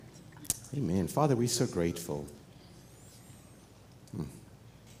Amen. Father, we're so grateful.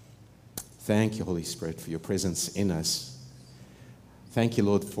 Thank you, Holy Spirit, for your presence in us. Thank you,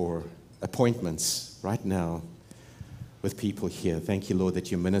 Lord, for appointments right now with people here. Thank you, Lord,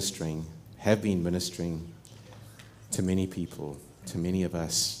 that you're ministering, have been ministering to many people, to many of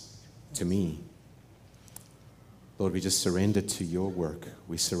us, to me. Lord, we just surrender to your work.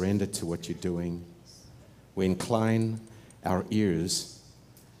 We surrender to what you're doing. We incline our ears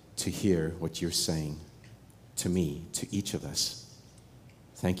to hear what you're saying to me, to each of us.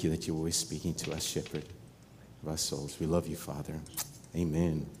 Thank you that you're always speaking to us, Shepherd of our souls. We love you, Father.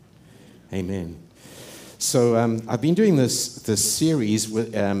 Amen. Amen. So I've been doing this series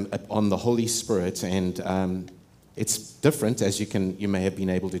with, on the Holy Spirit, and it's different, as you may have been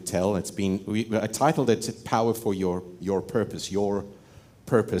able to tell. I titled it "Power for Your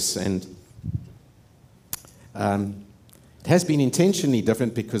Purpose," and it has been intentionally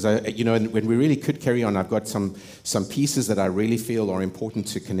different because when we really could carry on, I've got some pieces that I really feel are important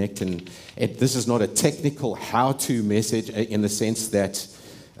to connect. And this is not a technical how-to message in the sense that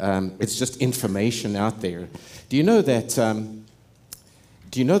it's just information out there. Do you know that?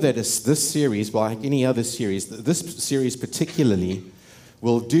 This series, like any other series, this series particularly,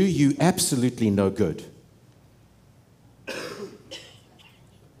 will do you absolutely no good.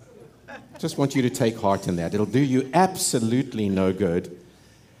 Just want you to take heart in that. It'll do you absolutely no good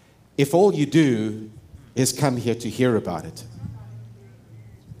if all you do is come here to hear about it.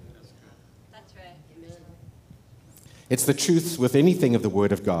 That's right. Amen. It's the truth with anything of the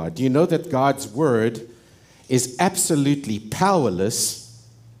Word of God. Do you know that God's Word is absolutely powerless?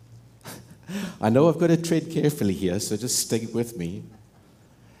 I know I've got to tread carefully here, so just stay with me.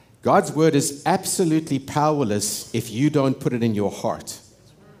 God's Word is absolutely powerless if you don't put it in your heart.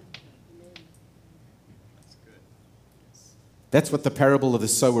 That's what the parable of the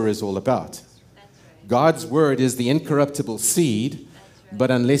sower is all about. That's right. God's word is the incorruptible seed, Right.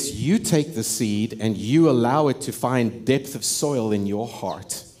 but unless you take the seed and you allow it to find depth of soil in your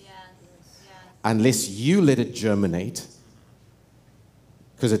heart, Yes. unless you let it germinate,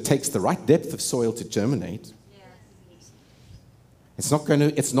 because it takes the right depth of soil to germinate, Yes.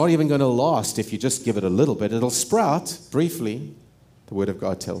 it's not even going to last if you just give it a little bit. It'll sprout briefly, the Word of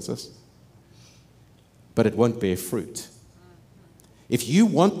God tells us, but it won't bear fruit. If you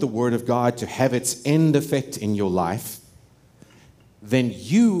want the Word of God to have its end effect in your life, then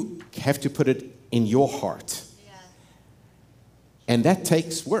you have to put it in your heart. Yes. And that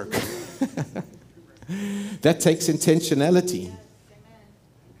takes work. That takes intentionality.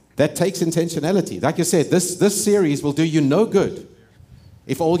 That takes intentionality. Like I said, this series will do you no good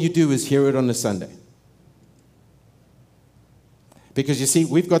if all you do is hear it on a Sunday. Because you see,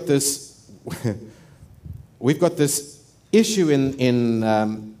 we've got this issue in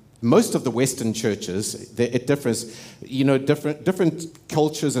most of the Western churches. It differs. Different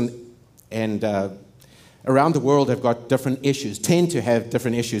cultures and around the world have got different issues. Tend to have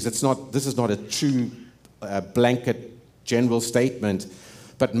different issues. This is not a true blanket general statement,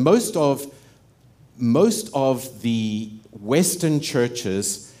 but most of the Western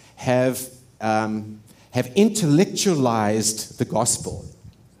churches have intellectualized the gospel.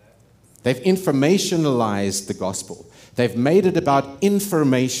 They've informationalized the gospel. They've made it about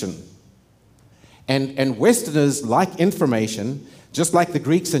information. And Westerners like information, just like the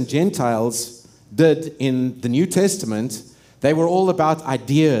Greeks and Gentiles did in the New Testament. They were all about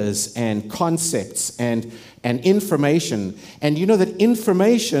ideas and concepts and information. And you know that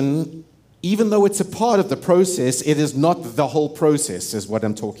information, even though it's a part of the process, it is not the whole process, is what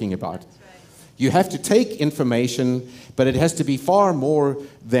I'm talking about. You have to take information, but it has to be far more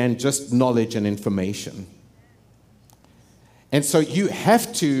than just knowledge and information. And so you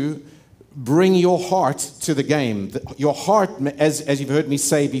have to bring your heart to the game. Your heart, as you've heard me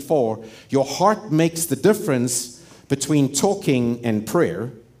say before, your heart makes the difference between talking and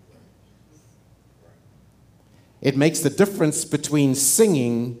prayer. It makes the difference between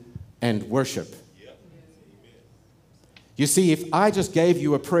singing and worship. You see, if I just gave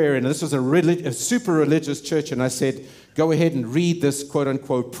you a prayer, and this was a super religious church, and I said, go ahead and read this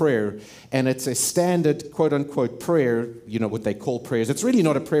quote-unquote prayer, and it's a standard quote-unquote prayer, you know what they call prayers. It's really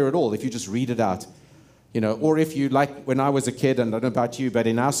not a prayer at all if you just read it out. Or if you, like when I was a kid, and I don't know about you, but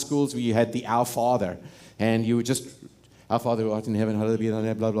in our schools we had the Our Father, and you would just, Our Father who art in heaven, hallowed be thy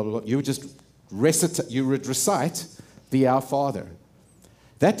name, blah, blah, blah. You would just recite the Our Father.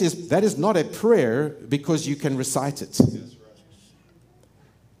 That is not a prayer because you can recite it.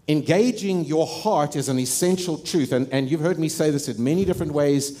 Engaging your heart is an essential truth. And you've heard me say this in many different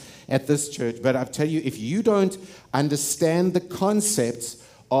ways at this church. But I tell you, if you don't understand the concepts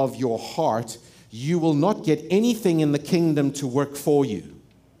of your heart, you will not get anything in the kingdom to work for you.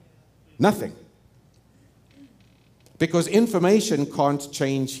 Nothing. Because information can't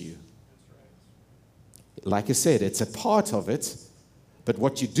change you. Like I said, it's a part of it, but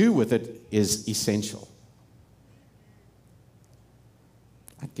what you do with it is essential.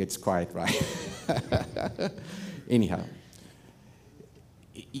 It gets quiet, right? Anyhow.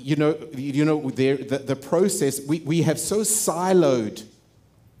 The process, we have so siloed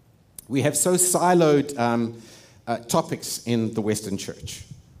topics in the Western church.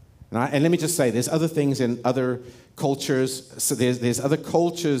 And let me just say, there's other things in other cultures. So there's other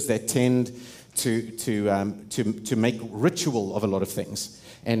cultures that tend to make ritual of a lot of things.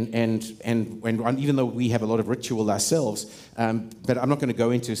 And even though we have a lot of ritual ourselves, but I'm not going to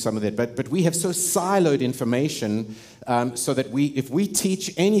go into some of that. But we have so siloed information so that if we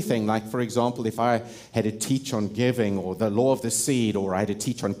teach anything, like for example, if I had to teach on giving or the law of the seed, or I had to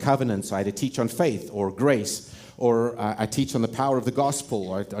teach on covenants, or I had to teach on faith or grace, or I teach on the power of the gospel,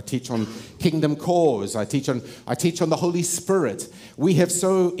 or I teach on kingdom cause, I teach on the Holy Spirit. We have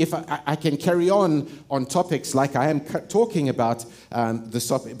if I can carry on topics like I am talking about this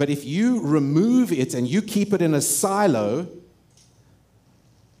topic, but if you remove it and you keep it in a silo,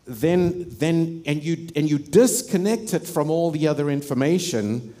 then you disconnect it from all the other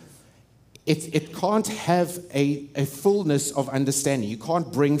information, it can't have a fullness of understanding. You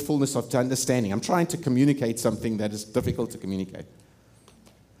can't bring fullness of understanding. I'm trying to communicate something that is difficult to communicate.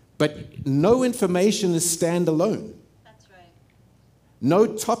 But no information is standalone. That's right. No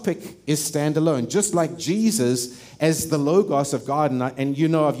topic is standalone. Just like Jesus as the Logos of God. And I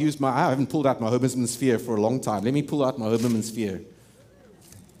haven't pulled out my Homerman sphere for a long time. Let me pull out my Homerman sphere.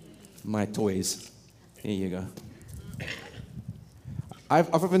 My toys. Here you go.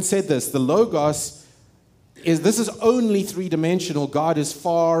 I've often said this, the Logos is only three-dimensional. God is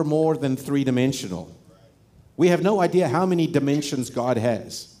far more than three-dimensional. We have no idea how many dimensions God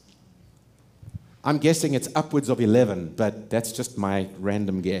has. I'm guessing it's upwards of 11, but that's just my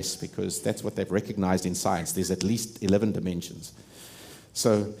random guess because that's what they've recognized in science. There's at least 11 dimensions.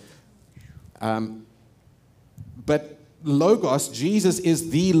 So, but Logos, Jesus is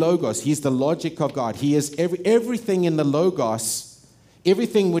the Logos. He's the logic of God. He is everything in the Logos.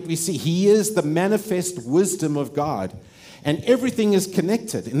 Everything what we see, he is the manifest wisdom of God. And everything is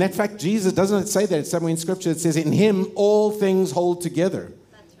connected. In that fact, Jesus doesn't say that. Somewhere in Scripture it says, in him all things hold together.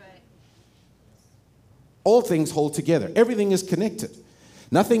 That's right. All things hold together. Everything is connected.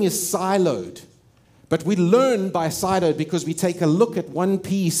 Nothing is siloed. But we learn by siloed because we take a look at one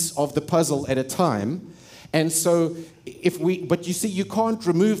piece of the puzzle at a time. And so, but you see, you can't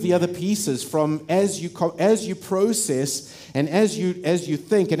remove the other pieces from as you process and as you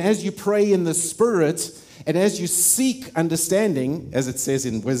think and as you pray in the Spirit and as you seek understanding, as it says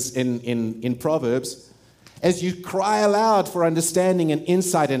in Proverbs, as you cry aloud for understanding and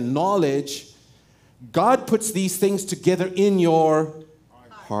insight and knowledge, God puts these things together in your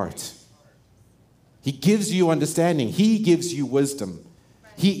heart. He gives you understanding. He gives you wisdom.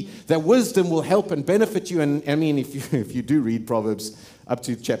 That wisdom will help and benefit you. And I mean, if you do read Proverbs up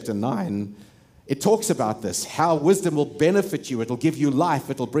to chapter 9, it talks about this, how wisdom will benefit you. It'll give you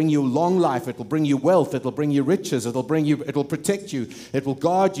life. It'll bring you long life. It'll bring you wealth. It'll bring you riches. It'll protect you. It will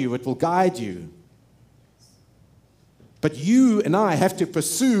guard you. It will guide you. But you and I have to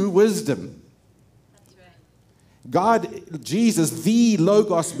pursue wisdom. That's right. God, Jesus, the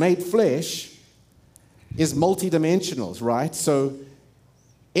Logos made flesh, is multidimensional, right? So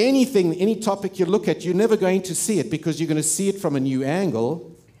any topic you look at, you're never going to see it because you're going to see it from a new angle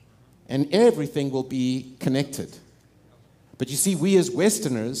and everything will be connected. But you see, we as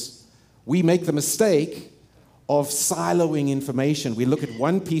Westerners, we make the mistake of siloing information. We look at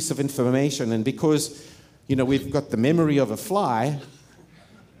one piece of information and because, we've got the memory of a fly,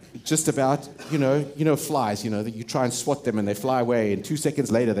 just about, flies, that you try and swat them and they fly away and 2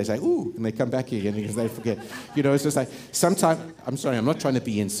 seconds later they say, ooh, and they come back again because they forget. It's just like, sometimes, I'm sorry, I'm not trying to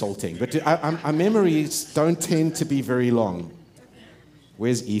be insulting, but our memories don't tend to be very long.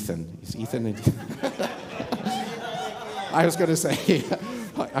 Where's Ethan? Is Ethan in? I was going to say,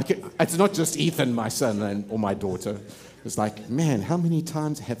 it's not just Ethan, my son or my daughter. It's like, man, how many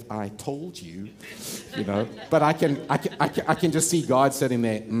times have I told you? But I can just see God sitting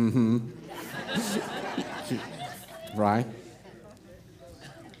there. Right?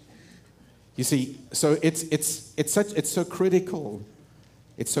 You see, so it's so critical.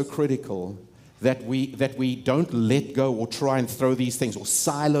 It's so critical that we don't let go or try and throw these things or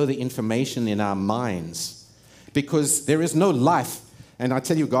silo the information in our minds, because there is no life. And I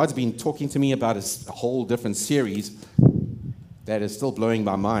tell you, God's been talking to me about a whole different series that is still blowing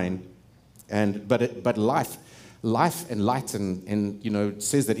my mind. But life and light, and it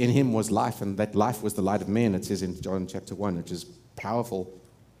says that in him was life, and that life was the light of men. It says in John chapter 1, which is powerful.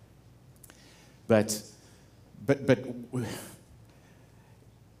 But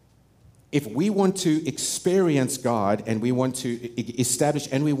if we want to experience God, and we want to establish,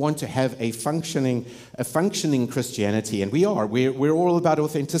 and we want to have a functioning Christianity, and we're all about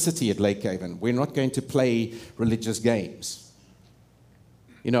authenticity at Lake Haven. We're not going to play religious games.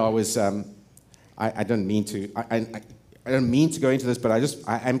 I was I don't mean to go into this, but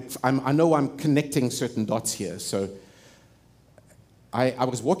I know I'm connecting certain dots here. So I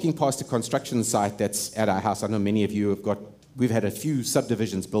was walking past a construction site that's at our house. I know many of you we've had a few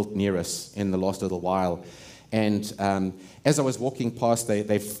subdivisions built near us in the last little while. And as I was walking past,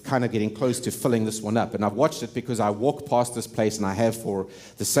 they're kind of getting close to filling this one up. And I've watched it because I walk past this place, and I have for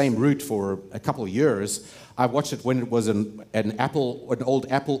the same route for a couple of years. I watched it when it was an old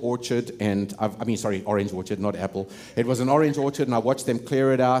apple orchard, and orange orchard, not apple. It was an orange orchard, and I watched them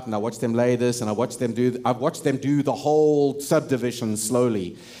clear it out, and I watched them lay this, and I've watched them do the whole subdivision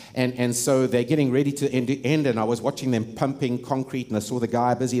slowly. And so they're getting ready to end, and I was watching them pumping concrete, and I saw the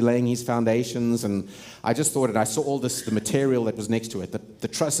guy busy laying his foundations, and I just thought, and I saw all the material that was next to it, the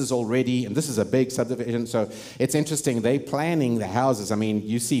trusses already, and this is a big subdivision, so it's interesting. They're planning the houses. I mean,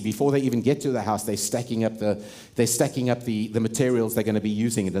 you see, before they even get to the house, they're stacking up the materials they're going to be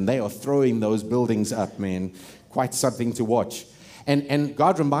using it, and they are throwing those buildings up, man. Quite something to watch. And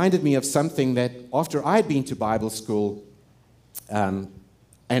God reminded me of something that after I'd been to Bible school,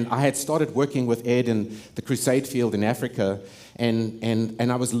 and I had started working with Ed in the crusade field in Africa,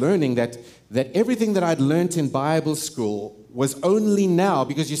 and I was learning that everything that I'd learned in Bible school was only now,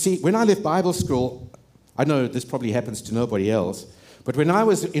 because you see, when I left Bible school, I know this probably happens to nobody else, but when I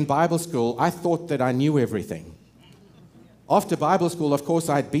was in Bible school, I thought that I knew everything. After Bible school, of course,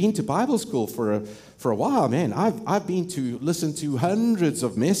 I'd been to Bible school for a while, man. I've been to listen to hundreds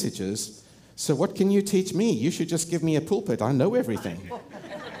of messages, so what can you teach me? You should just give me a pulpit. I know everything.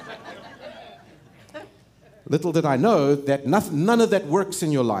 Little did I know that none of that works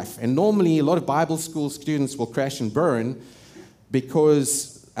in your life. And normally, a lot of Bible school students will crash and burn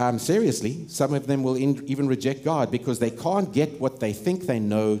because, seriously, some of them will even reject God because they can't get what they think they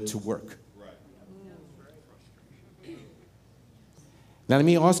know to work. Now, let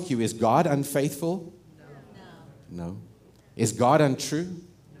me ask you, is God unfaithful? No. Is God untrue?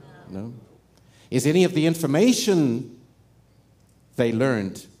 No. Is any of the information they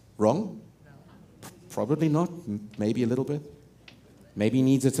learned wrong? Probably not. Maybe a little bit. Maybe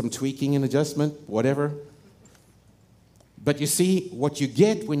needs some tweaking and adjustment, whatever. But you see, what you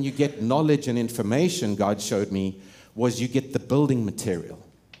get when you get knowledge and information, God showed me, was you get the building material.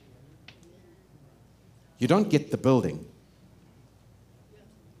 You don't get the building.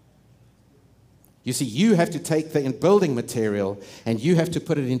 You see, you have to take the building material and you have to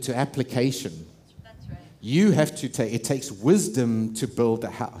put it into application. That's right. You have to it takes wisdom to build a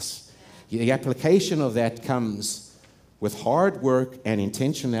house. The application of that comes with hard work and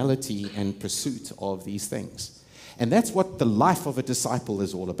intentionality and pursuit of these things. And that's what the life of a disciple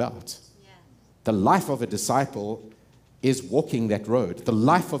is all about. Yeah. The life of a disciple is walking that road. The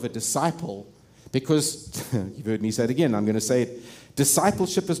life of a disciple, because, you've heard me say it again, I'm going to say it,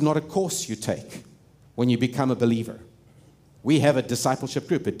 discipleship is not a course you take when you become a believer. We have a discipleship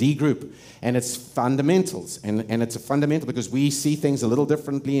group, a D group, and it's fundamentals. And it's a fundamental because we see things a little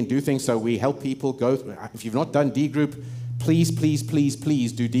differently and do things, so we help people go through. If you've not done D group, please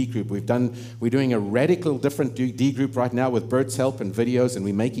do D group. We're doing a radical different D group right now with Bert's help and videos, and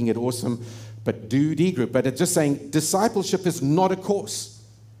we're making it awesome. But do D group. But it's just saying discipleship is not a course.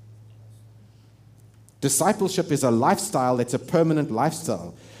 Discipleship is a lifestyle that's a permanent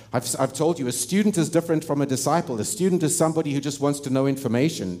lifestyle. I've told you, a student is different from a disciple. A student is somebody who just wants to know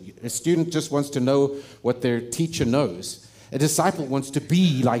information. A student just wants to know what their teacher knows. A disciple wants to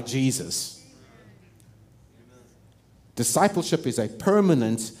be like Jesus. Discipleship is a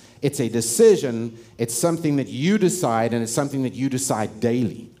permanent, it's a decision, it's something that you decide, and it's something that you decide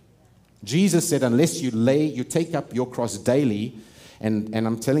daily. Jesus said, unless you take up your cross daily, and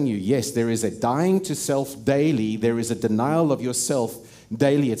I'm telling you, yes, there is a dying to self daily, there is a denial of yourself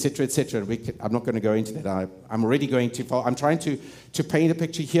daily, etc., etc. I'm not going to go into that. I'm already going too far. I'm trying to paint a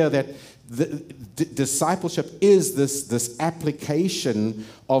picture here that discipleship is this application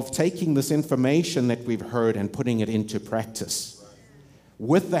of taking this information that we've heard and putting it into practice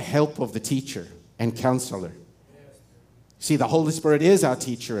with the help of the teacher and counselor. See, the Holy Spirit is our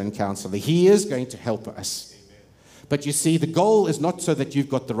teacher and counselor. He is going to help us. But you see, the goal is not so that you've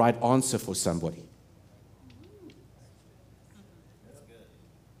got the right answer for somebody.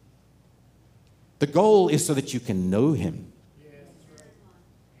 The goal is so that you can know him.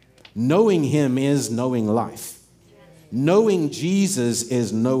 Knowing him is knowing life. Knowing Jesus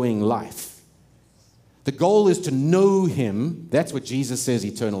is knowing life. The goal is to know him. That's what Jesus says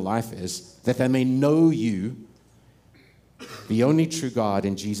eternal life is. That they may know you, the only true God,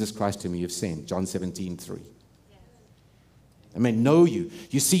 in Jesus Christ whom you have sent. John 17:3. I may know you.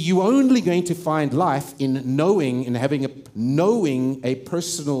 You see, you're only going to find life in knowing and having a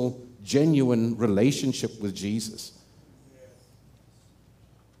personal, genuine relationship with Jesus.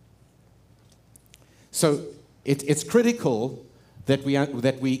 So it's critical that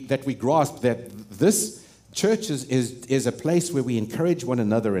we grasp that this church is a place where we encourage one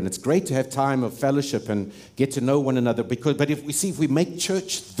another, and it's great to have time of fellowship and get to know one another. But if we make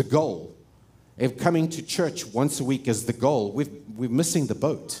church the goal, if coming to church once a week is the goal, we're missing the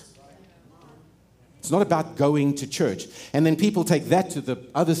boat. It's not about going to church. And then people take that to the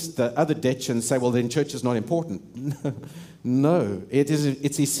other ditch and say, well, then church is not important. No,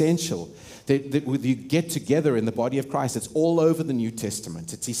 it's essential. That you get together in the body of Christ. It's all over the New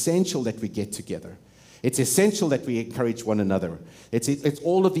Testament. It's essential that we get together. It's essential that we encourage one another. It's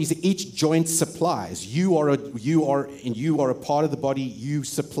all of these. Each joint supplies. You are a part of the body. You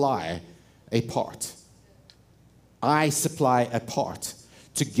supply a part. I supply a part.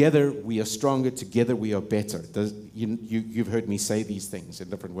 Together we are stronger. Together we are better. You've heard me say these things in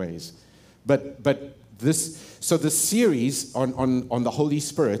different ways. But the series on the Holy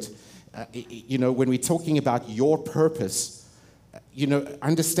Spirit, when we're talking about your purpose,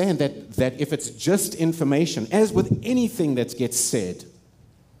 understand that if it's just information, as with anything that gets said,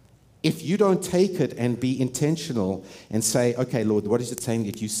 if you don't take it and be intentional and say, okay, Lord, what is it saying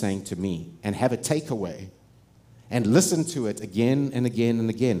that you're saying to me? And have a takeaway and listen to it again and again and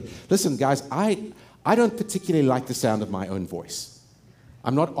again. Listen, guys, I don't particularly like the sound of my own voice.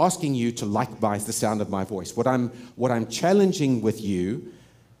 I'm not asking you to likewise the sound of my voice. What I'm challenging with you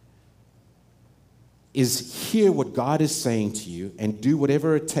is hear what God is saying to you and do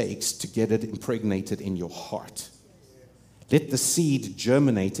whatever it takes to get it impregnated in your heart. Let the seed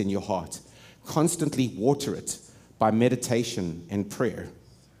germinate in your heart. Constantly water it by meditation and prayer.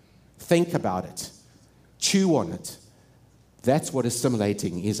 Think about it. Chew on it. That's what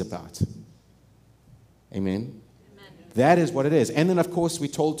assimilating is about. Amen? That is what it is. And then, of course, we're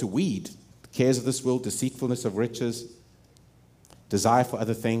told to weed the cares of this world, deceitfulness of riches, desire for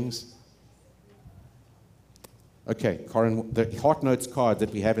other things. Okay, Corinne, the Heart Notes card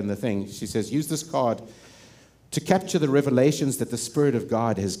that we have in the thing, she says, use this card to capture the revelations that the Spirit of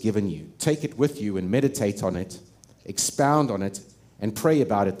God has given you. Take it with you and meditate on it, expound on it, and pray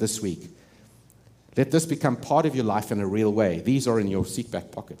about it this week. Let this become part of your life in a real way. These are in your seat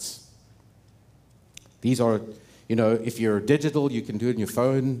back pockets. These are, if you're digital, you can do it on your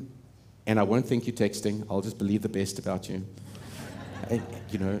phone, and I won't think you're texting. I'll just believe the best about you.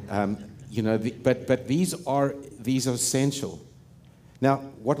 But these are essential. Now,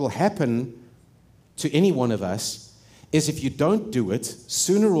 what will happen to any one of us is if you don't do it,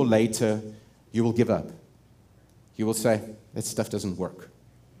 sooner or later, you will give up. You will say, that stuff doesn't work.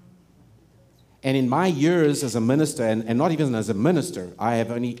 And in my years as a minister, and not even as a minister,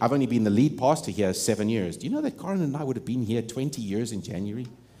 I've only been the lead pastor here 7 years. Do you know that Karen and I would have been here 20 years in January?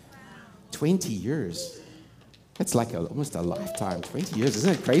 20 years. That's like almost a lifetime, 20 years.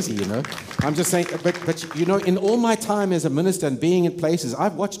 Isn't it crazy, I'm just saying, but in all my time as a minister and being in places,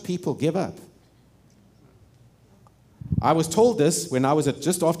 I've watched people give up. I was told this when I was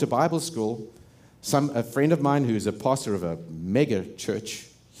just after Bible school. A friend of mine who's a pastor of a mega church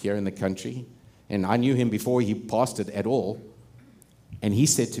here in the country, and I knew him before he pastored at all, and he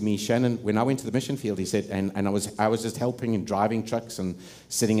said to me, Shannon, when I went to the mission field, he said, and I was just helping and driving trucks and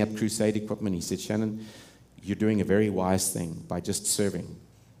setting up crusade equipment. He said, Shannon, you're doing a very wise thing by just serving.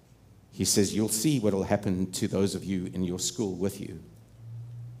 He says, you'll see what will happen to those of you in your school with you.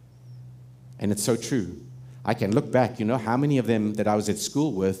 And it's so true. I can look back, how many of them that I was at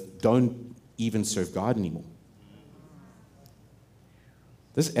school with don't even serve God anymore.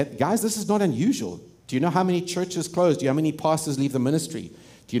 Guys, this is not unusual. Do you know how many churches close? Do you know how many pastors leave the ministry?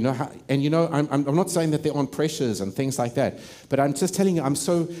 Do you know how? And I'm not saying that there aren't pressures and things like that, but I'm just telling you, I'm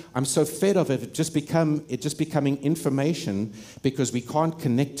so fed of it just becoming information because we can't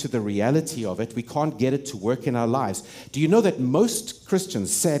connect to the reality of it. We can't get it to work in our lives. Do you know that most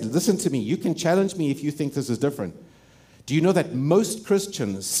Christians said, listen to me, you can challenge me if you think this is different. Do you know that most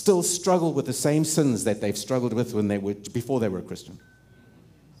Christians still struggle with the same sins that they've struggled with before they were a Christian?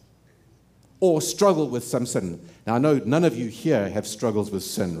 Or struggle with some sin. Now, I know none of you here have struggles with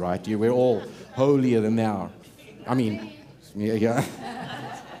sin, right? We're all holier than thou. I mean, yeah.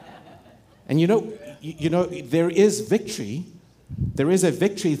 And there is victory. There is a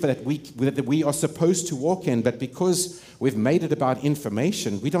victory that we are supposed to walk in, but because we've made it about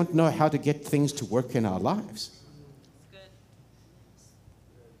information, we don't know how to get things to work in our lives.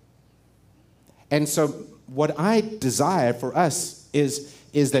 And so what I desire for us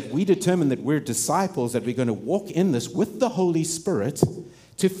is that we determine that we're disciples, that we're going to walk in this with the Holy Spirit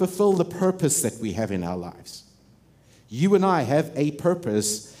to fulfill the purpose that we have in our lives. You and I have a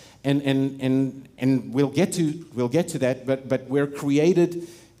purpose, and we'll get to that, but we're created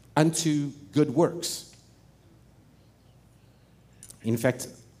unto good works. In fact,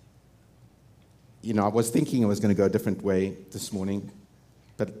 I was thinking I was going to go a different way this morning,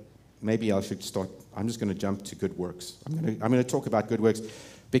 but maybe I should start. I'm just going to jump to good works. I'm going to talk about good works,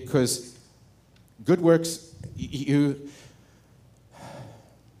 because good works, you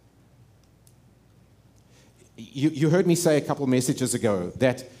heard me say a couple messages ago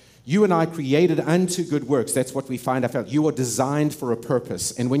that you and I created unto good works. That's what we find ourselves. You are designed for a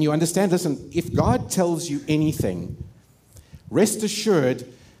purpose. And when you understand, listen, if God tells you anything, rest assured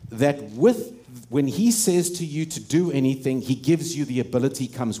that when he says to you to do anything, he gives you the ability,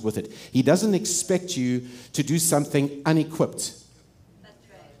 comes with it. He doesn't expect you to do something unequipped. That's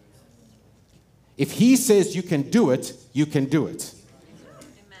right. If he says you can do it, you can do it.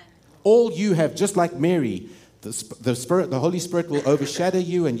 Amen. All you have, just like Mary, the Spirit, the Holy Spirit will overshadow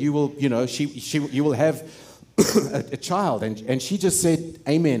you, and you will, you will have a child. And she just said,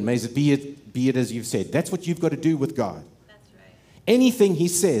 "Amen. May it be it as you've said." That's what you've got to do with God. That's right. Anything he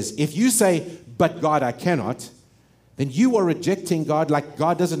says, if you say, "But God, I cannot," then you are rejecting God, like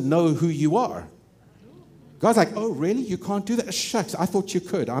God doesn't know who you are. God's like, "Oh, really? You can't do that? Shucks, I thought you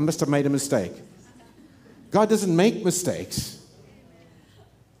could. I must have made a mistake." God doesn't make mistakes.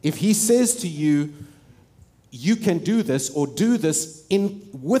 If he says to you, "You can do this," or "do this,"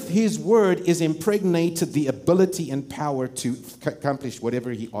 with his word is impregnated the ability and power to accomplish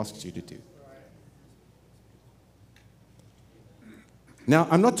whatever he asks you to do. Now,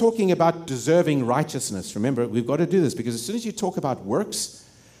 I'm not talking about deserving righteousness. Remember, we've got to do this, because as soon as you talk about works,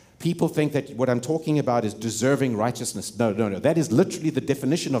 people think that what I'm talking about is deserving righteousness. No. That is literally the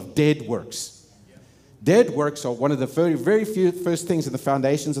definition of dead works. Dead works are one of the very, very few first things in the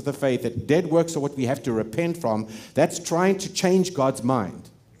foundations of the faith. That dead works are what we have to repent from. That's trying to change God's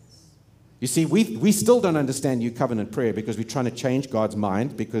mind. You see, we still don't understand New Covenant prayer because we're trying to change God's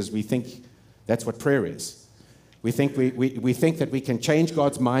mind, because we think that's what prayer is. We think that we can change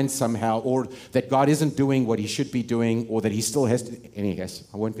God's mind somehow, or that God isn't doing what he should be doing, or that he still has to. Anyways,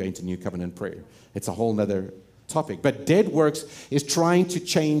 I won't go into New Covenant prayer. It's a whole other topic. But dead works is trying to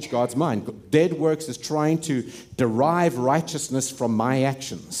change God's mind. Dead works is trying to derive righteousness from my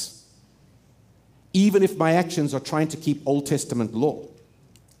actions, even if my actions are trying to keep Old Testament law.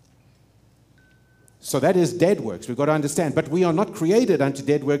 So that is dead works. We've got to understand. But we are not created unto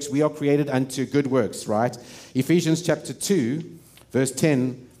dead works. We are created unto good works, right? Ephesians chapter 2, verse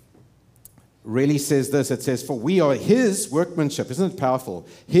 10 really says this. It says, "For we are his workmanship." Isn't it powerful?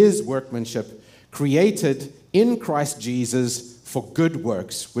 His workmanship, created in Christ Jesus for good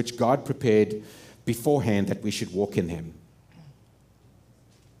works, which God prepared beforehand that we should walk in him.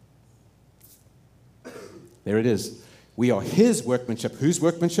 There it is. We are his workmanship. Whose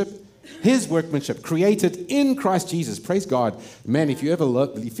workmanship? His workmanship, created in Christ Jesus. Praise God. Man, if you ever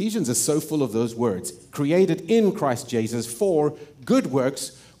look, Ephesians is so full of those words. Created in Christ Jesus for good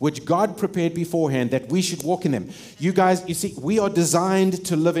works, which God prepared beforehand that we should walk in them. You guys, you see, we are designed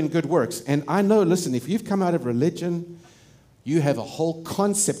to live in good works. And I know, listen, if you've come out of religion, you have a whole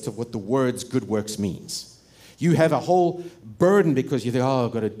concept of what the words good works means. You have a whole burden because you think, "Oh,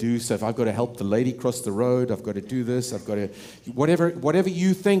 I've got to do stuff. I've got to help the lady cross the road. I've got to do this. I've got to," whatever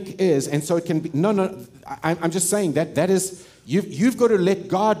you think is. And so it can be, I'm just saying that is, you've got to let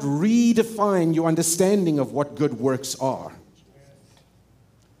God redefine your understanding of what good works are.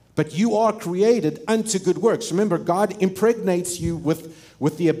 But you are created unto good works. Remember, God impregnates you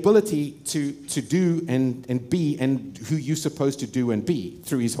with the ability to do and be and who you're supposed to do and be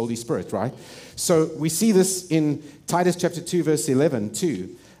through his Holy Spirit, right? So we see this in Titus chapter 2, verse 11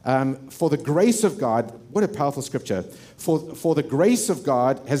 too. For the grace of God, what a powerful scripture. For the grace of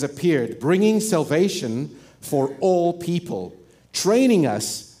God has appeared, bringing salvation for all people, training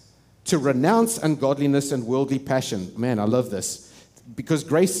us to renounce ungodliness and worldly passion. Man, I love this. Because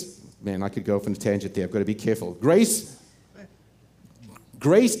grace, man, I could go off on a tangent there. I've got to be careful. Grace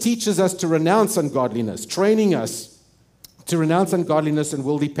teaches us to renounce ungodliness, training us to renounce ungodliness and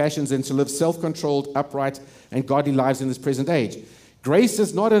worldly passions and to live self-controlled, upright, and godly lives in this present age. Grace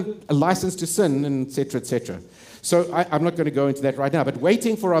is not a license to sin, etc., etc. So I'm not going to go into that right now. But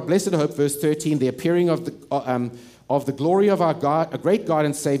waiting for our blessed hope, verse 13, the appearing of the glory of our God, a great God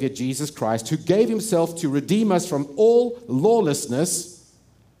and Savior, Jesus Christ, who gave himself to redeem us from all lawlessness,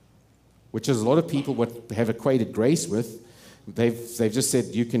 which is a lot of people what have equated grace with. They've just said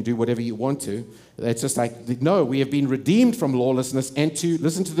you can do whatever you want to. It's just like, no, we have been redeemed from lawlessness and to,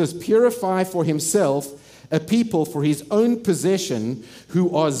 listen to this, purify for himself a people for his own possession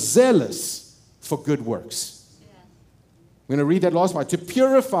who are zealous for good works. I'm going to read that last part. To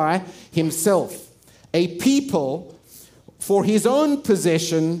purify himself a people for his own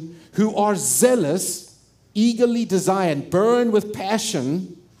possession who are zealous, eagerly desire, and burn with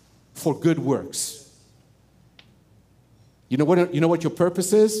passion for good works. You know what your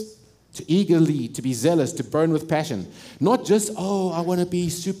purpose is? To be zealous, to burn with passion. Not just, I want to be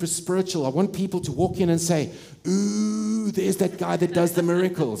super spiritual. I want people to walk in and say, ooh, there's that guy that does the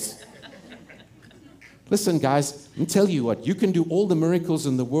miracles. Listen, guys, let me tell you what. You can do all the miracles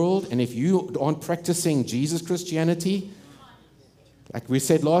in the world, and if you aren't practicing Jesus Christianity, like we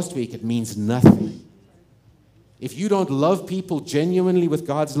said last week, it means nothing. If you don't love people genuinely with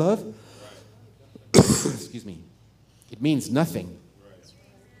God's love, excuse me, it means nothing.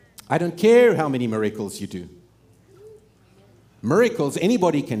 I don't care how many miracles you do. Miracles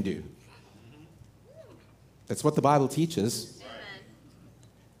anybody can do. That's what the Bible teaches.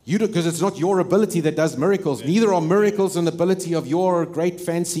 You do, because it's not your ability that does miracles. Neither are miracles an ability of your great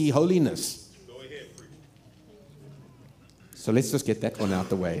fancy holiness. So let's just get that one out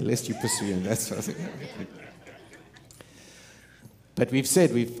the way, lest you pursue and that's what But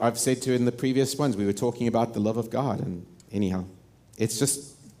I've said to in the previous ones, we were talking about the love of God, and anyhow, it's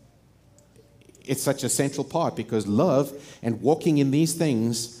such a central part because love and walking in these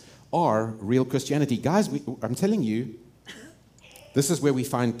things are real Christianity. Guys, I'm telling you, this is where we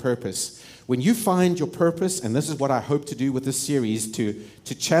find purpose. When you find your purpose, and this is what I hope to do with this series,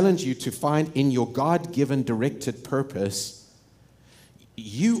 to challenge you to find in your God-given directed purpose,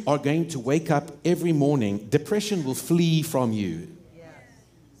 you are going to wake up every morning. Depression will flee from you.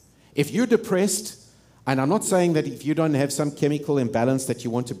 If you're depressed, and I'm not saying that if you don't have some chemical imbalance that you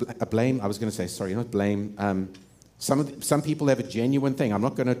want to blame, I was going to say, sorry, not blame. Some people have a genuine thing. I'm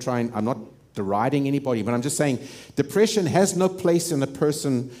not going to try and, I'm not deriding anybody, but I'm just saying depression has no place in a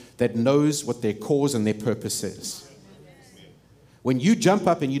person that knows what their cause and their purpose is. When you jump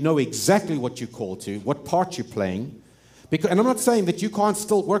up and you know exactly what you're called to, what part you're playing, and I'm not saying that you can't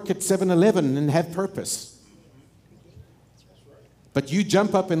still work at 7-Eleven and have purpose. But you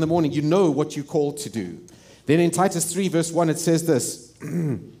jump up in the morning, you know what you're called to do. Then in Titus 3, verse 1, it says this.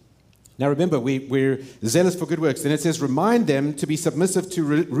 Now remember, we're zealous for good works. Then it says, remind them to be submissive to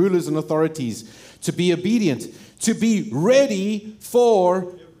rulers and authorities, to be obedient, to be ready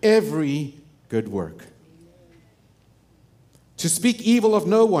for every good work. To speak evil of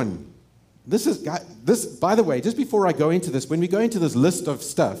no one. This, by the way, just before I go into this, when we go into this list of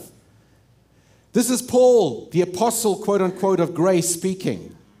stuff, this is Paul, the apostle, quote unquote, of grace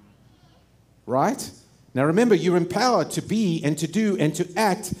speaking. Right? Now remember, you're empowered to be and to do and to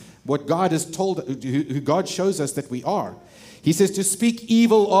act what God has told, who God shows us that we are. He says to speak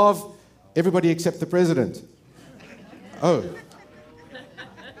evil of everybody except the president. Oh.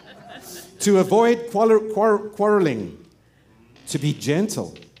 To avoid quarreling. To be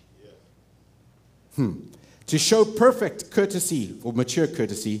gentle. To show perfect courtesy or mature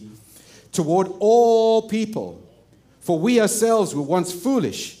courtesy toward all people. For we ourselves were once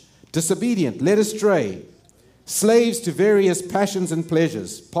foolish, disobedient, led astray, slaves to various passions and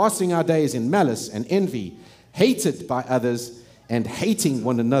pleasures, passing our days in malice and envy, hated by others and hating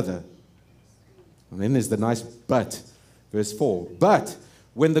one another. And then there's the nice but, verse 4. But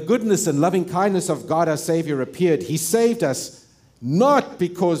when the goodness and loving kindness of God our Savior appeared, he saved us not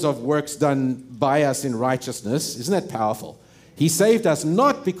because of works done by us in righteousness. Isn't that powerful? He saved us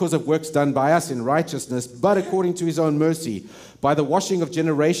not because of works done by us in righteousness, but according to his own mercy, by the washing of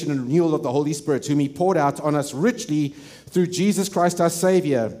generation and renewal of the Holy Spirit, whom he poured out on us richly through Jesus Christ our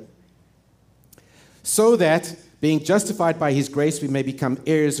Savior, so that, being justified by his grace, we may become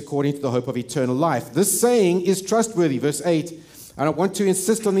heirs according to the hope of eternal life. This saying is trustworthy, verse 8, and I want to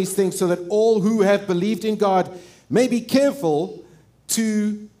insist on these things so that all who have believed in God may be careful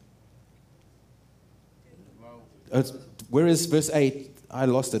to... Where is verse 8? I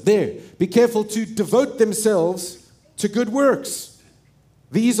lost it. There. Be careful to devote themselves to good works.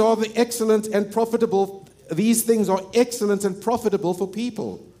 These are the excellent and profitable. These things are excellent and profitable for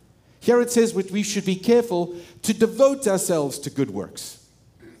people. Here it says we should be careful to devote ourselves to good works.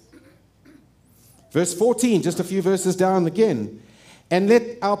 Verse 14, just a few verses down again. And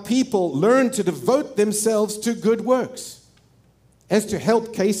let our people learn to devote themselves to good works, as to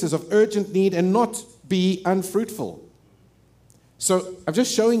help cases of urgent need and not be unfruitful. So I'm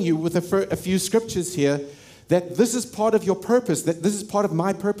just showing you with a few scriptures here that this is part of your purpose, that this is part of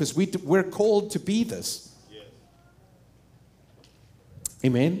my purpose. We're called to be this. Yes.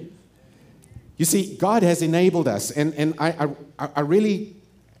 Amen? You see, God has enabled us, and I really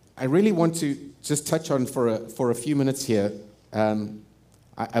want to just touch on for a few minutes here,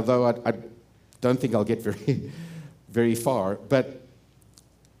 although I don't think I'll get very far, but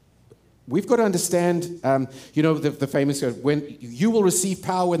we've got to understand, the famous, when you will receive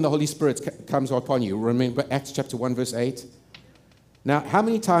power when the Holy Spirit comes upon you. Remember Acts chapter 1, verse 8? Now, how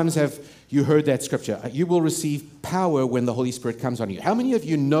many times have you heard that scripture? You will receive power when the Holy Spirit comes on you. How many of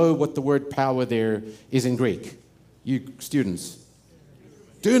you know what the word power there is in Greek? You students.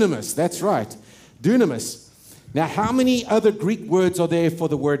 Dunamis, that's right. Dunamis. Now, how many other Greek words are there for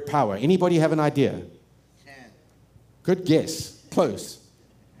the word power? Anybody have an idea? 10. Good guess. Close.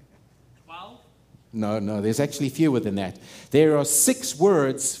 No, there's actually fewer than that. There are 6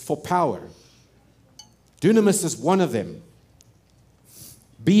 words for power. Dunamis is one of them.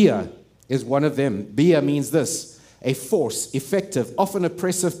 Bia is one of them. Bia means this: a force, effective, often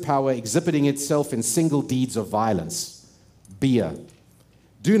oppressive power exhibiting itself in single deeds of violence. Bia.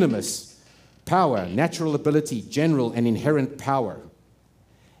 Dunamis, power, natural ability, general and inherent power.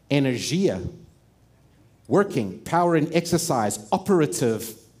 Energia, working, power in exercise,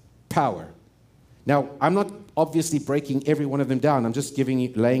 operative power. Now, I'm not obviously breaking every one of them down. I'm just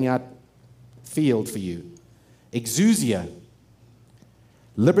laying out field for you. Exousia,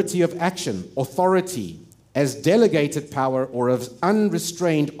 liberty of action, authority, as delegated power or of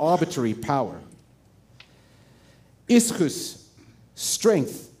unrestrained arbitrary power. Ischus,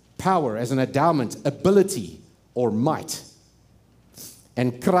 strength, power as an endowment, ability, or might.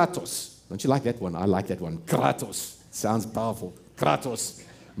 And kratos, don't you like that one? I like that one. Kratos, sounds powerful. Kratos.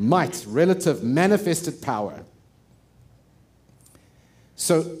 Might, relative, manifested power.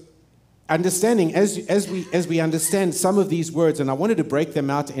 So, understanding, as we understand some of these words, and I wanted to break them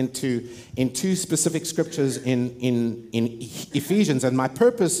out in two specific scriptures in Ephesians, and my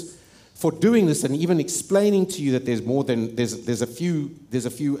purpose for doing this and even explaining to you that there's more than there's a few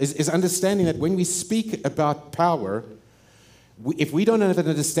is understanding that when we speak about power, if we don't have an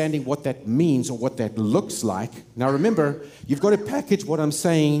understanding what that means or what that looks like, now remember, you've got to package what I'm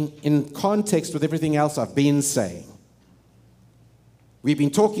saying in context with everything else I've been saying. We've been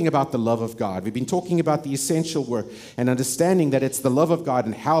talking about the love of God. We've been talking about the essential work and understanding that it's the love of God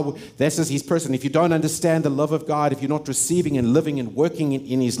and how this is His person. If you don't understand the love of God, if you're not receiving and living and working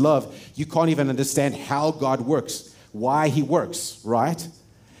in His love, you can't even understand how God works, why He works, right?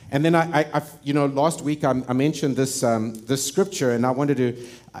 And then last week I mentioned this scripture, and I wanted to,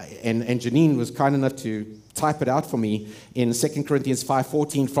 and Janine was kind enough to type it out for me in 2 Corinthians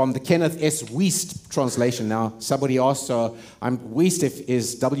 5:14 from the Kenneth S. Wuest translation. Now, somebody asked, Wuest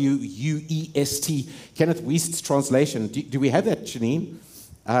is W-U-E-S-T, Kenneth Wuest's translation. Do we have that, Janine?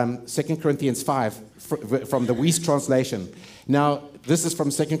 2 Corinthians 5 from the Wuest translation. Now, this is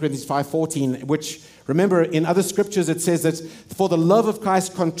from 2 Corinthians 5:14, which, remember, in other scriptures it says that for the love of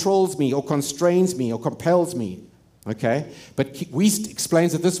Christ controls me or constrains me or compels me. Okay? But Wuest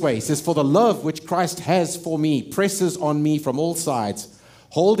explains it this way. He says, for the love which Christ has for me presses on me from all sides,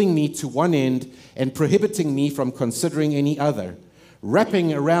 holding me to one end and prohibiting me from considering any other,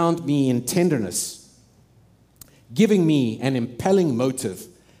 wrapping around me in tenderness, giving me an impelling motive,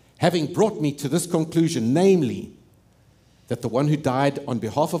 having brought me to this conclusion, namely, that the one who died on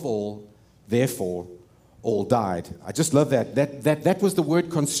behalf of all, therefore, all died. I just love that. That was the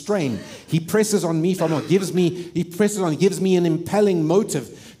word constrain. He presses on me gives me an impelling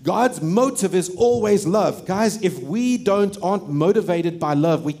motive. God's motive is always love. Guys, if we aren't motivated by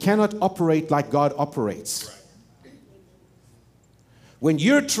love, we cannot operate like God operates. When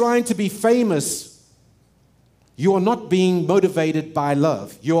you're trying to be famous, you are not being motivated by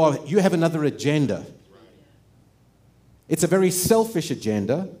love. You have another agenda. It's a very selfish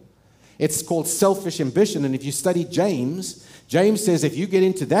agenda. It's called selfish ambition. And if you study James says if you get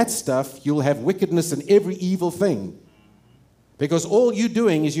into that stuff, you'll have wickedness in every evil thing. Because all you're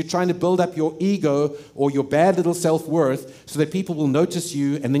doing is you're trying to build up your ego or your bad little self-worth so that people will notice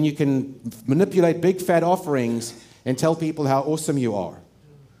you, and then you can manipulate big fat offerings and tell people how awesome you are.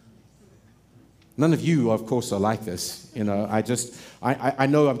 None of you, of course, are like this. You know, I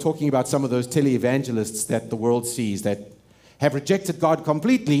know I'm talking about some of those televangelists that the world sees that have rejected God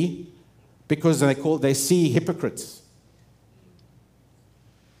completely because they see hypocrites.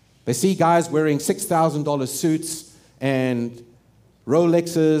 They see guys wearing $6,000 suits and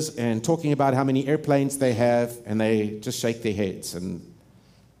Rolexes and talking about how many airplanes they have, and they just shake their heads. And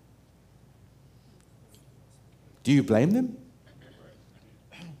do you blame them?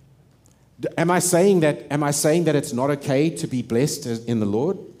 Am I saying that it's not okay to be blessed in the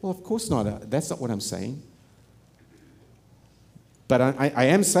Lord? Well, of course not. That's not what I'm saying. But I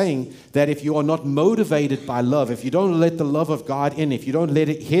am saying that if you are not motivated by love, if you don't let the love of God in, if you don't let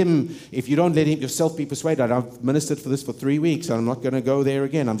him yourself be persuaded. I've ministered for this for 3 weeks, and I'm not going to go there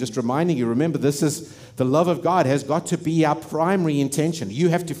again. I'm just reminding you, remember, this is the love of God has got to be our primary intention. You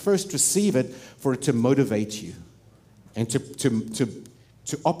have to first receive it for it to motivate you and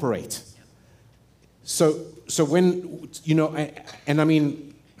to operate. So when, in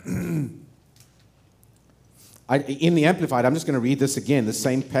the Amplified, I'm just going to read this again, the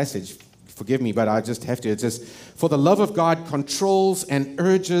same passage. Forgive me, but I just have to. It says, "For the love of God controls and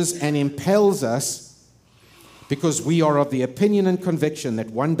urges and impels us, because we are of the opinion and conviction that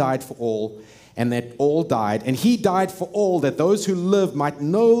one died for all, and that all died. And he died for all, that those who live might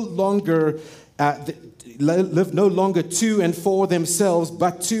live no longer to and for themselves,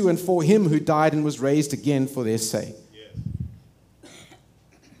 but to and for him who died and was raised again for their sake."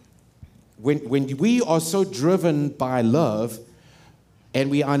 When we are so driven by love,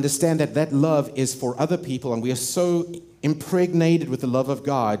 and we understand that love is for other people, and we are so impregnated with the love of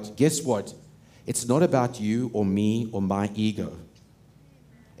God, guess what? It's not about you or me or my ego.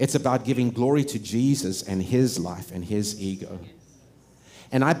 It's about giving glory to Jesus and his life and his ego.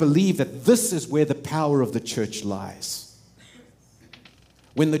 And I believe that this is where the power of the church lies.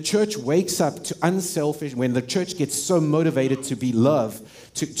 When the church wakes up to unselfish, when the church gets so motivated to be love,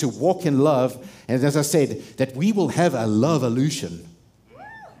 to walk in love, and as I said, that we will have a love-olution.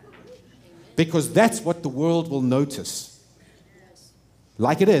 Because that's what the world will notice.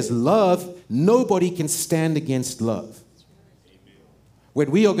 Like it is, love, nobody can stand against love.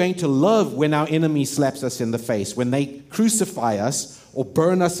 When we are going to love when our enemy slaps us in the face, when they crucify us, or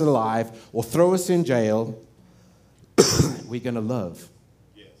burn us alive, or throw us in jail, we're going to love.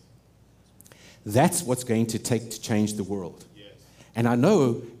 That's what's going to take to change the world. Yes. And I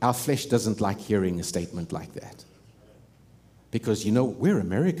know our flesh doesn't like hearing a statement like that. Because, we're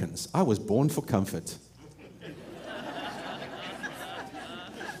Americans. I was born for comfort.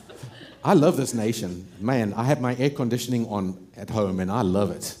 I love this nation. Man, I have my air conditioning on at home, and I love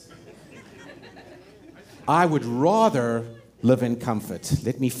it. I would rather live in comfort.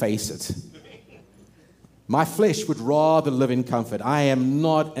 Let me face it. My flesh would rather live in comfort. I am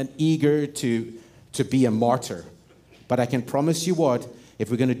not eager to be a martyr. But I can promise you what,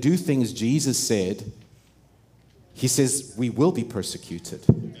 if we're going to do things Jesus said, he says we will be persecuted.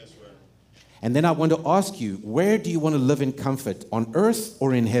 And then I want to ask you, where do you want to live in comfort? On earth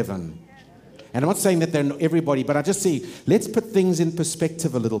or in heaven? And I'm not saying that they're not everybody, but I just say, let's put things in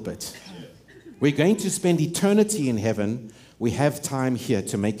perspective a little bit. We're going to spend eternity in heaven. We have time here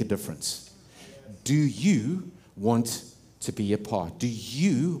to make a difference. Do you want to be a part? Do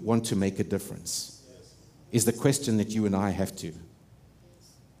you want to make a difference? Is the question that you and I have to.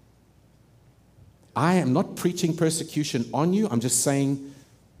 I am not preaching persecution on you. I'm just saying,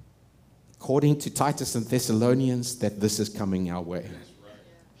 according to Titus and Thessalonians, that this is coming our way.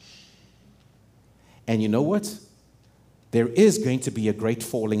 And you know what? There is going to be a great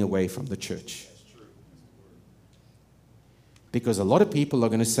falling away from the church. Because a lot of people are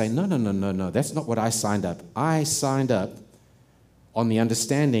going to say, no, that's not what I signed up. I signed up on the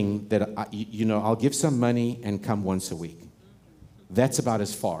understanding that, I'll give some money and come once a week. That's about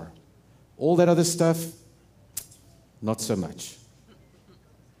as far. All that other stuff, not so much.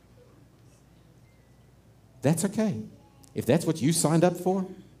 That's okay. If that's what you signed up for,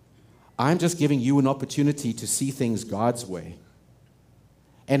 I'm just giving you an opportunity to see things God's way.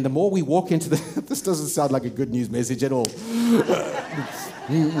 And the more we walk into this doesn't sound like a good news message at all.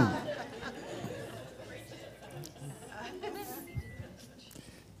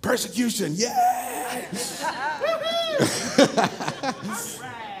 Persecution, yeah!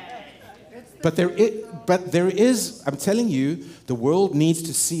 But there is, I'm telling you, the world needs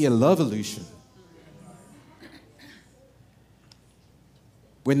to see a love-olution.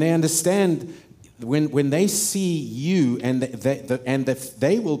 When they understand, when they see you, and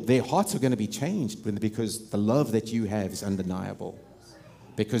their hearts are going to be changed because the love that you have is undeniable.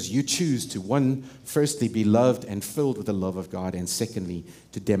 Because you choose to, firstly, be loved and filled with the love of God, and secondly,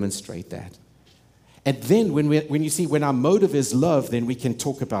 to demonstrate that. And then when our motive is love, then we can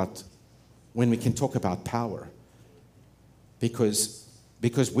talk about power. Because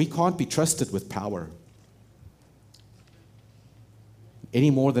we can't be trusted with power any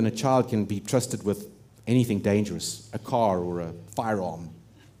more than a child can be trusted with anything dangerous, a car or a firearm.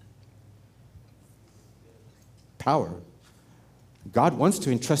 Power. God wants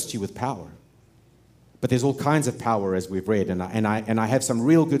to entrust you with power. But there's all kinds of power, as we've read, and I have some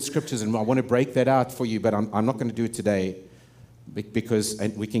real good scriptures, and I want to break that out for you, but I'm not going to do it today, because,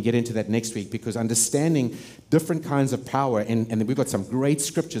 and we can get into that next week, because understanding different kinds of power, and we've got some great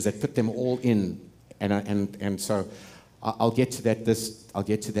scriptures that put them all in, and so I'll get to that I'll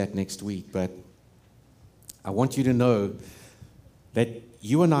get to that next week. But I want you to know that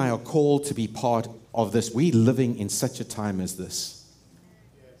you and I are called to be part of this. We're living in such a time as this.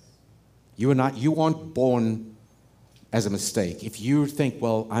 You aren't born as a mistake. If you think,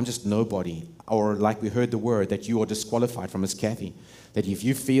 well, I'm just nobody, or like we heard the word, that you are disqualified from Miss Kathy, that if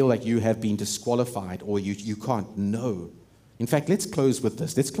you feel like you have been disqualified or you can't, no. In fact, let's close with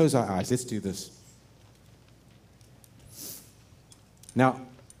this. Let's close our eyes. Let's do this. Now,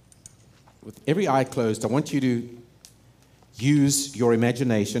 with every eye closed, I want you to use your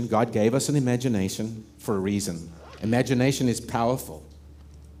imagination. God gave us an imagination for a reason. Imagination is powerful.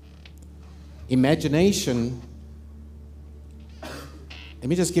 Imagination, let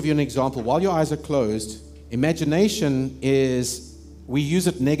me just give you an example. While your eyes are closed, imagination we use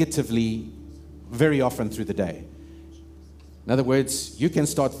it negatively very often through the day. In other words, you can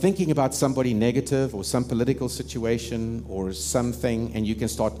start thinking about somebody negative or some political situation or something, and you can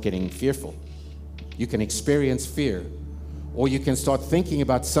start getting fearful. You can experience fear. Or you can start thinking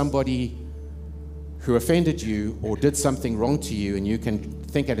about somebody who offended you or did something wrong to you, and you can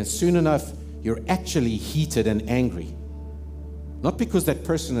think that, and soon enough, you're actually heated and angry. Not because that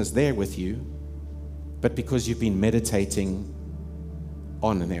person is there with you, but because you've been meditating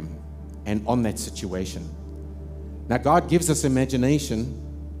on them and on that situation. Now, God gives us imagination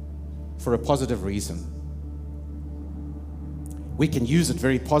for a positive reason. We can use it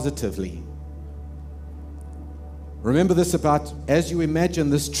very positively. Remember this about, as you imagine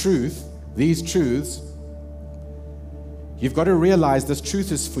this truth, these truths, you've got to realize this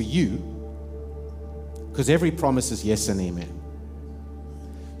truth is for you, because every promise is yes and amen.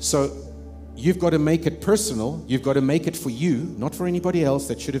 So you've got to make it personal. You've got to make it for you, not for anybody else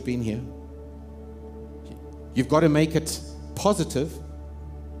that should have been here. You've got to make it positive,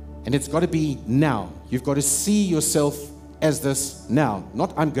 and it's got to be now. You've got to see yourself as this now.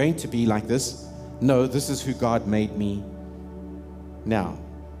 Not I'm going to be like this. No, this is who God made me now.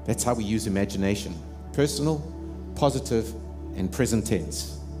 That's how we use imagination. Personal, positive, and present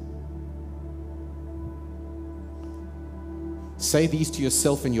tense. Say these to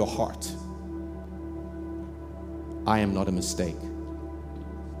yourself in your heart. I am not a mistake.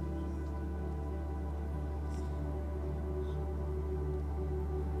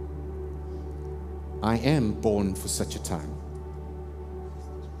 I am born for such a time.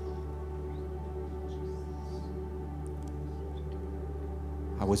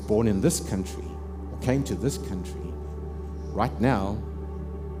 I was born in this country, or came to this country. Right now,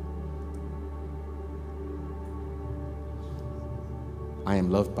 I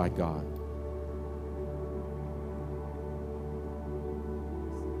am loved by God.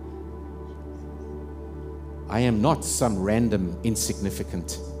 I am not some random,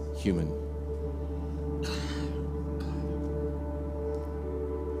 insignificant human.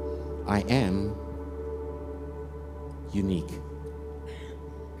 I am unique.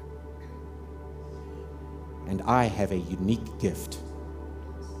 And I have a unique gift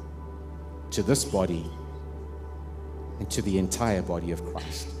to this body and to the entire body of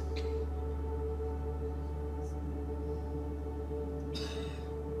Christ.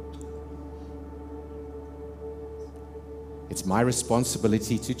 It's my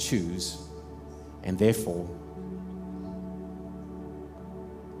responsibility to choose, and therefore,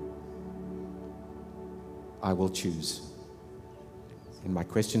 I will choose. And my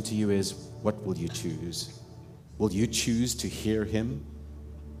question to you is, what will you choose? Will you choose to hear Him?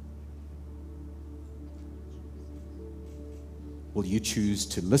 Will you choose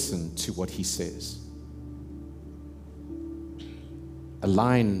to listen to what He says?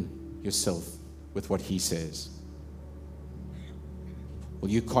 Align yourself with what He says. Will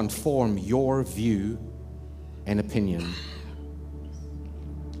you conform your view and opinion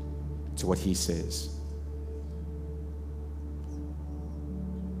to what He says?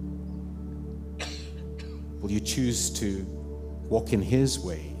 Will you choose to walk in His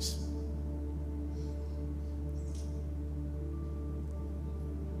ways?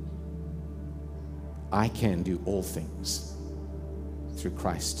 I can do all things through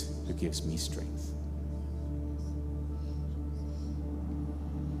Christ who gives me strength.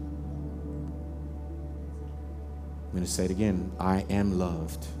 I'm going to say it again. I am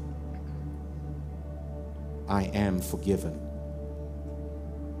loved. I am forgiven.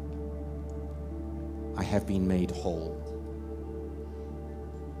 I have been made whole.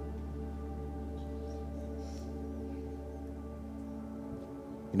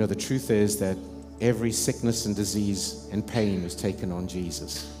 You know, the truth is that every sickness and disease and pain was taken on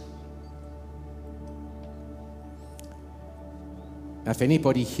Jesus. Now, if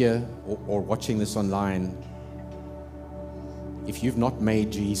anybody here or watching this online, if you've not made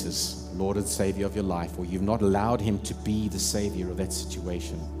Jesus Lord and Savior of your life, or you've not allowed him to be the Savior of that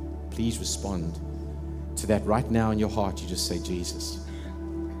situation, please respond to that right now in your heart. You just say, Jesus,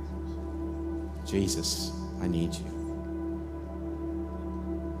 Jesus, I need you.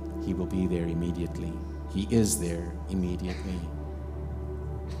 He will be there immediately. He is there immediately.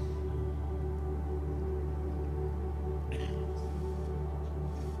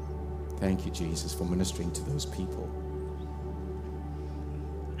 Thank you, Jesus, for ministering to those people.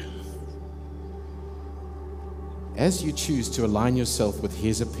 As you choose to align yourself with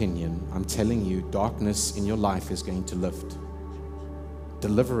his opinion, I'm telling you, darkness in your life is going to lift.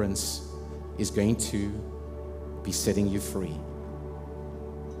 Deliverance is going to be setting you free.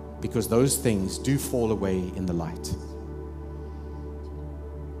 Because those things do fall away in the light.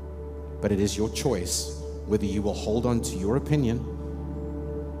 But it is your choice whether you will hold on to your opinion,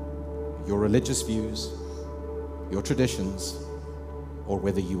 your religious views, your traditions, or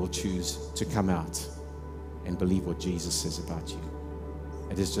whether you will choose to come out and believe what Jesus says about you.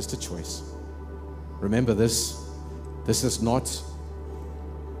 It is just a choice. Remember this is not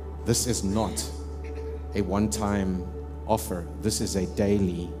a one-time offer. This is a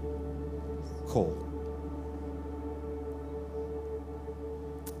daily call.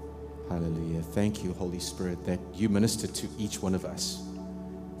 Hallelujah. Thank you, Holy Spirit, that you minister to each one of us.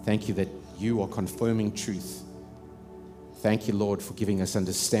 Thank you that you are confirming truth. Thank you, Lord, for giving us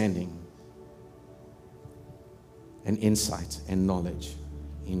understanding and insight and knowledge.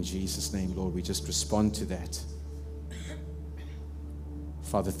 In Jesus' name, Lord, we just respond to that.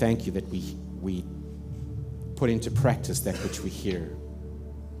 Father, thank you that we put into practice that which we hear.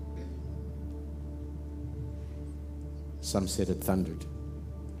 Some said it thundered.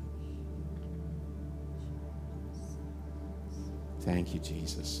 Thank you,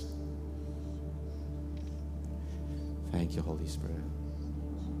 Jesus. Thank you, Holy Spirit.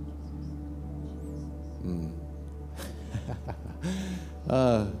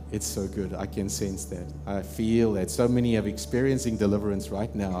 It's so good. I can sense that. I feel that so many are experiencing deliverance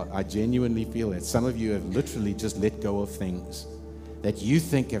right now. I genuinely feel that. Some of you have literally just let go of things that you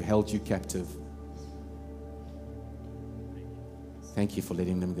think have held you captive. Thank you for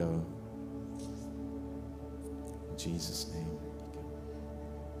letting them go. In Jesus' name.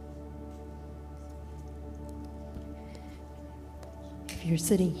 If you're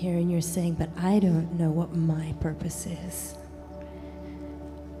sitting here and you're saying, but I don't know what my purpose is,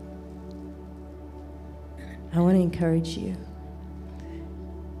 I want to encourage you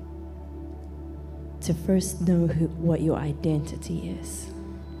to first know what your identity is.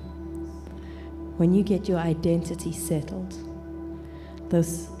 When you get your identity settled,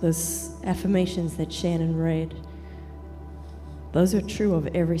 those affirmations that Shannon read, those are true of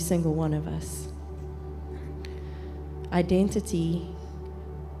every single one of us. Identity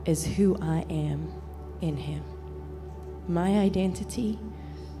is who I am in him. My identity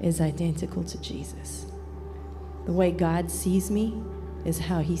is identical to Jesus. The way God sees me is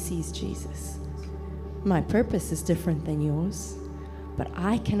how he sees Jesus. My purpose is different than yours, but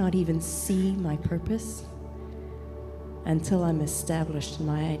I cannot even see my purpose until I'm established in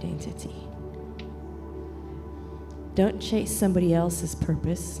my identity. Don't chase somebody else's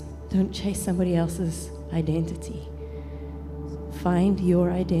purpose. Don't chase somebody else's identity. Find your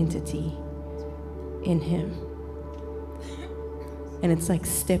identity in him. And it's like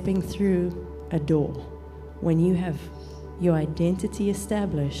stepping through a door. When you have your identity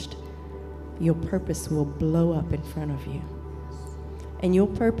established, your purpose will blow up in front of you. And your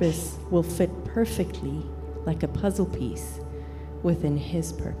purpose will fit perfectly like a puzzle piece within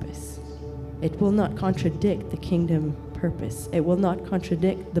his purpose. It will not contradict the kingdom purpose. It will not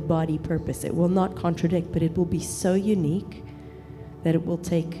contradict the body purpose. It will not contradict, but it will be so unique that it will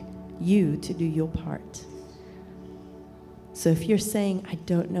take you to do your part. So if you're saying, I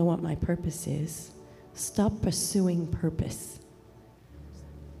don't know what my purpose is, stop pursuing purpose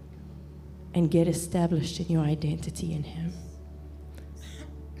and get established in your identity in him.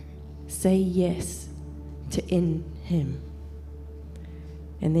 Say yes to in him.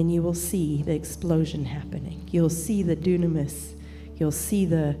 And then you will see the explosion happening. You'll see the dunamis. You'll see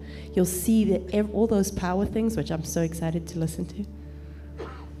all those power things, which I'm so excited to listen to.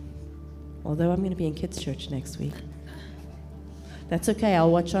 although I'm going to be in kids' church next week. That's okay.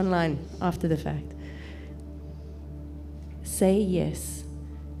 I'll watch online after the fact. Say yes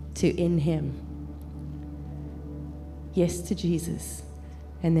to in Him. Yes to Jesus.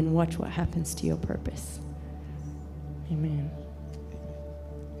 And then watch what happens to your purpose. Amen.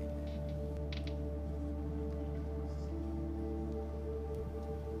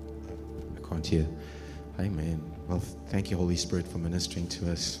 I can't hear. Amen. Well, thank you, Holy Spirit, for ministering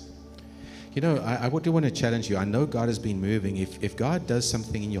to us. You know, I do want to challenge you. I know God has been moving. If God does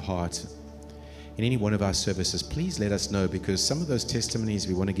something in your heart, in any one of our services, please let us know, because some of those testimonies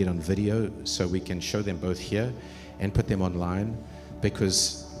we want to get on video so we can show them both here and put them online,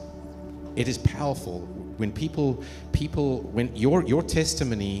 because it is powerful when when your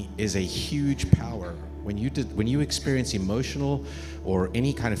testimony is a huge power. When you experience emotional or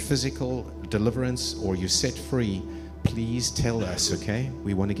any kind of physical deliverance, or you're set free, please tell us, okay?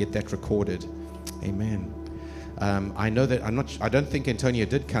 We want to get that recorded. Amen. I know that I don't think Antonio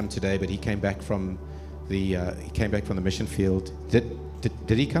did come today, but he came back from the mission field.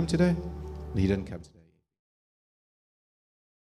 Did he come today? He didn't come today.